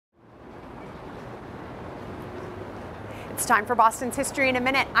It's time for Boston's History in a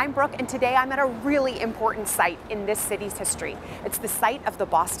Minute. I'm Brooke, and today I'm at a really important site in this city's history. It's the site of the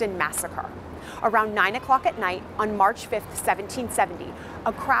Boston Massacre. Around 9 o'clock at night on March 5th, 1770,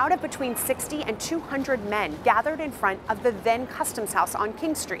 a crowd of between 60 and 200 men gathered in front of the then Customs House on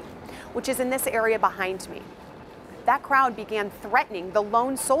King Street, which is in this area behind me. That crowd began threatening the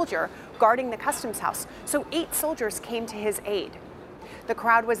lone soldier guarding the Customs House, so 8 soldiers came to his aid. The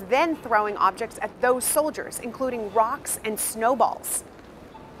crowd was then throwing objects at those soldiers, including rocks and snowballs.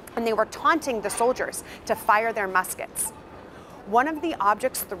 And they were taunting the soldiers to fire their muskets. One of the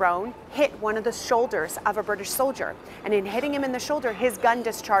objects thrown hit one of the shoulders of a British soldier, and in hitting him in the shoulder, his gun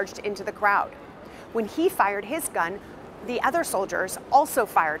discharged into the crowd. When he fired his gun, the other soldiers also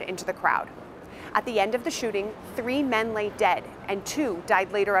fired into the crowd. At the end of the shooting, 3 men lay dead, and 2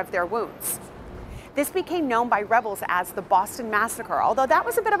 died later of their wounds. This became known by rebels as the Boston Massacre, although that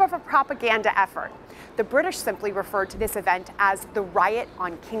was a bit of a propaganda effort. The British simply referred to this event as the riot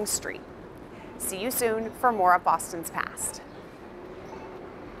on King Street. See you soon for more of Boston's past.